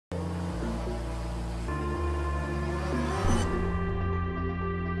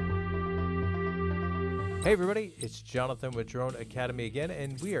Hey everybody, it's Jonathan with Drone Academy again,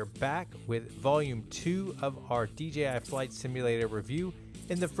 and we are back with volume 2 of our DJI Flight Simulator review.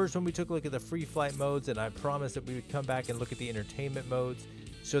 In the first one, we took a look at the free flight modes, and I promised that we would come back and look at the entertainment modes.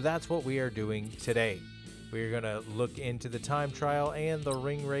 So that's what we are doing today. We're going to look into the time trial and the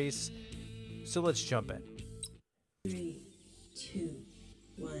ring race. So let's jump in. 3, 2,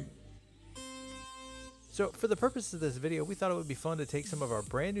 1. So for the purpose of this video, we thought it would be fun to take some of our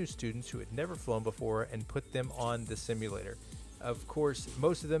brand new students who had never flown before and put them on the simulator. Of course,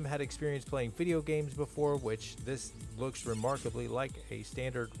 most of them had experience playing video games before, which this looks remarkably like a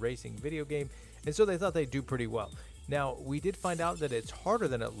standard racing video game, and so they thought they'd do pretty well. Now, we did find out that it's harder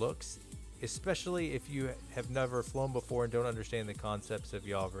than it looks, especially if you have never flown before and don't understand the concepts of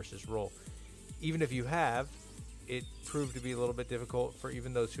yaw versus roll. Even if you have, it proved to be a little bit difficult for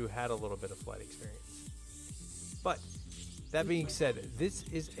even those who had a little bit of flight experience. But that being said, this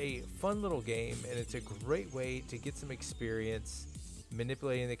is a fun little game, and it's a great way to get some experience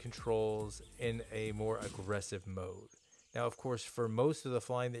manipulating the controls in a more aggressive mode. Now, of course, for most of the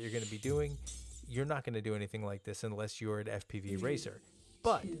flying that you're going to be doing, you're not going to do anything like this unless you're an FPV racer.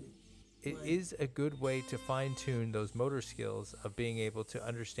 But it is a good way to fine-tune those motor skills of being able to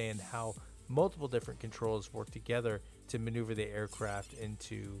understand how multiple different controls work together to maneuver the aircraft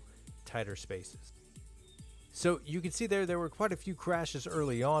into tighter spaces. So you can see there were quite a few crashes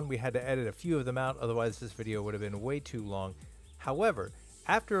early on. We had to edit a few of them out, otherwise this video would have been way too long. However,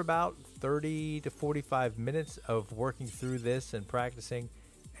 after about 30 to 45 minutes of working through this and practicing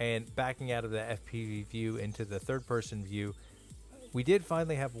and backing out of the FPV view into the third-person view, we did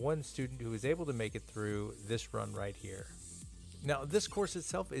finally have one student who was able to make it through this run right here. Now, this course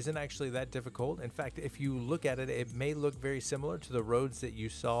itself isn't actually that difficult. In fact, if you look at it, it may look very similar to the roads that you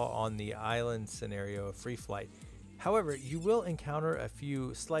saw on the island scenario of free flight. However, you will encounter a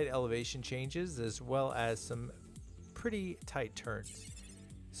few slight elevation changes as well as some pretty tight turns.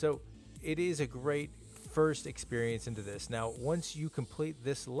 So it is a great first experience into this. Now, once you complete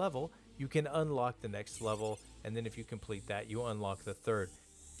this level, you can unlock the next level, and then if you complete that, you unlock the third.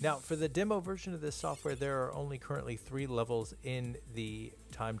 Now, for the demo version of this software, there are only currently 3 levels in the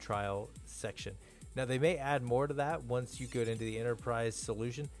time trial section. Now, they may add more to that once you get into the enterprise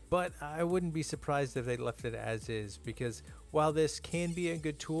solution, but I wouldn't be surprised if they left it as is, because while this can be a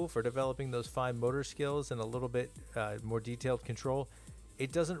good tool for developing those fine motor skills and a little bit more detailed control,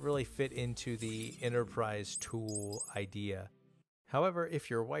 it doesn't really fit into the enterprise tool idea. However, if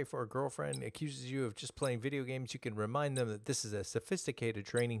your wife or girlfriend accuses you of just playing video games, you can remind them that this is a sophisticated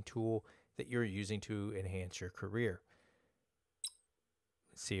training tool that you're using to enhance your career.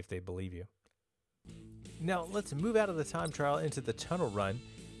 See if they believe you. Now, let's move out of the time trial into the tunnel run,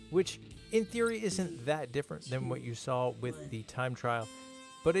 which in theory isn't that different than what you saw with the time trial,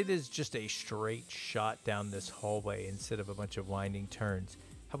 but it is just a straight shot down this hallway instead of a bunch of winding turns.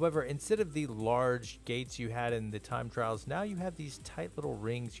 However, instead of the large gates you had in the time trials, now you have these tight little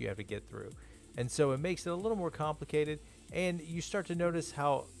rings you have to get through. And so it makes it a little more complicated, and you start to notice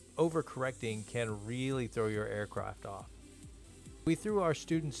how overcorrecting can really throw your aircraft off. We threw our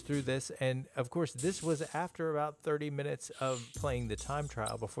students through this, and of course this was after about 30 minutes of playing the time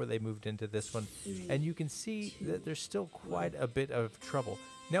trial before they moved into this one, and you can see that there's still quite a bit of trouble.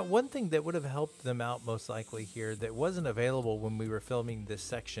 Now, one thing that would have helped them out most likely here that wasn't available when we were filming this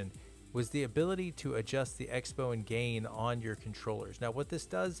section was the ability to adjust the expo and gain on your controllers. Now, what this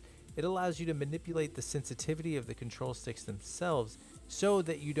does, it allows you to manipulate the sensitivity of the control sticks themselves so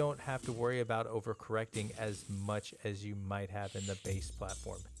that you don't have to worry about overcorrecting as much as you might have in the base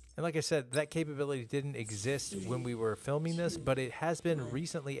platform. And like I said, that capability didn't exist when we were filming this, but it has been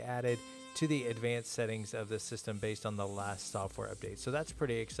recently added to the advanced settings of the system based on the last software update. So that's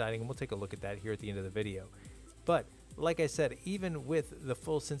pretty exciting, and we'll take a look at that here at the end of the video. But like I said, even with the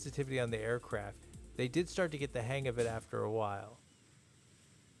full sensitivity on the aircraft, they did start to get the hang of it after a while.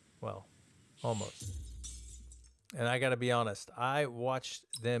 Well, almost. And I gotta be honest, I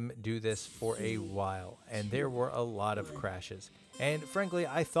watched them do this for a while, and there were a lot of crashes. And frankly,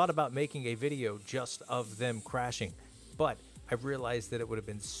 I thought about making a video just of them crashing, but I realized that it would have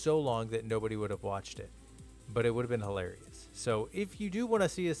been so long that nobody would have watched it, but it would have been hilarious. So if you do want to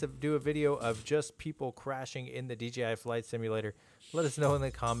see us do a video of just people crashing in the DJI Flight Simulator, let us know in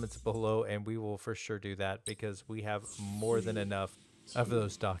the comments below, and we will for sure do that, because we have more than enough of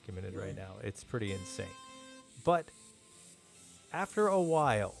those documented right now. It's pretty insane. But after a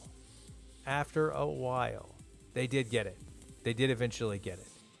while, they did get it. They did eventually get it.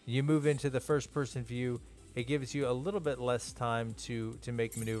 You move into the first person view, It gives you a little bit less time to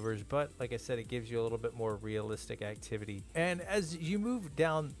make maneuvers, but like I said, it gives you a little bit more realistic activity. And as you move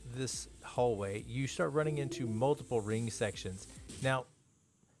down this hallway, you start running into multiple ring sections. Now,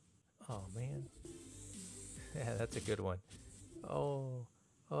 oh man, yeah, that's a good one. Oh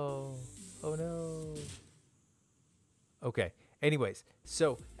no. Okay, anyways,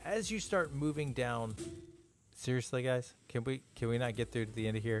 so as you start moving down, seriously guys, can we not get through to the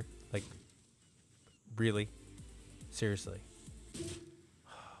end of here? Like, really? Seriously?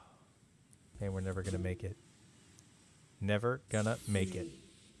 Man, we're never gonna make it. Never gonna make it.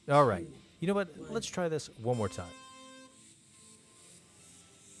 All right, you know what? Let's try this one more time.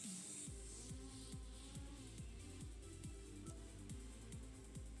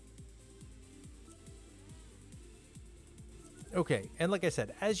 Okay, and like I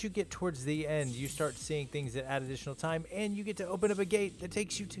said, as you get towards the end, you start seeing things that add additional time, and you get to open up a gate that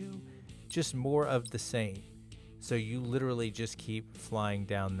takes you to just more of the same. So you literally just keep flying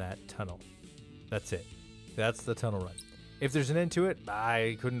down that tunnel. That's it. That's the tunnel run. If there's an end to it,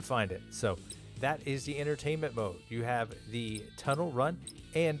 I couldn't find it. So that is the entertainment mode. You have the tunnel run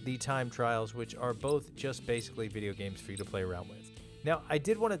and the time trials, which are both just basically video games for you to play around with. Now, I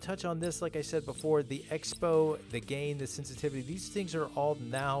did want to touch on this, like I said before, the expo, the gain, the sensitivity, these things are all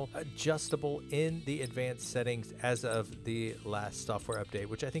now adjustable in the advanced settings as of the last software update,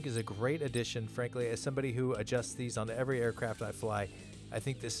 which I think is a great addition. Frankly, as somebody who adjusts these on every aircraft I fly, I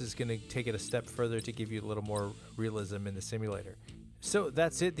think this is going to take it a step further to give you a little more realism in the simulator. So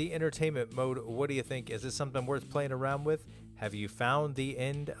that's it, the entertainment mode. What do you think? Is this something worth playing around with? Have you found the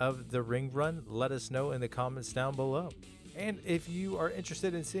end of the ring run? Let us know in the comments down below. And if you are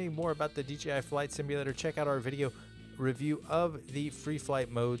interested in seeing more about the DJI Flight Simulator, check out our video review of the free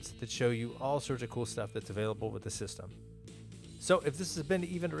flight modes that show you all sorts of cool stuff that's available with the system. So if this has been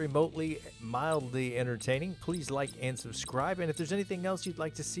even remotely mildly entertaining, please like and subscribe. And if there's anything else you'd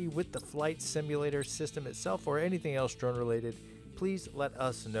like to see with the Flight Simulator system itself or anything else drone related, please let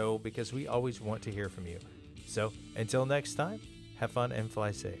us know because we always want to hear from you. So until next time, have fun and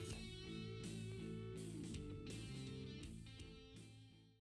fly safe.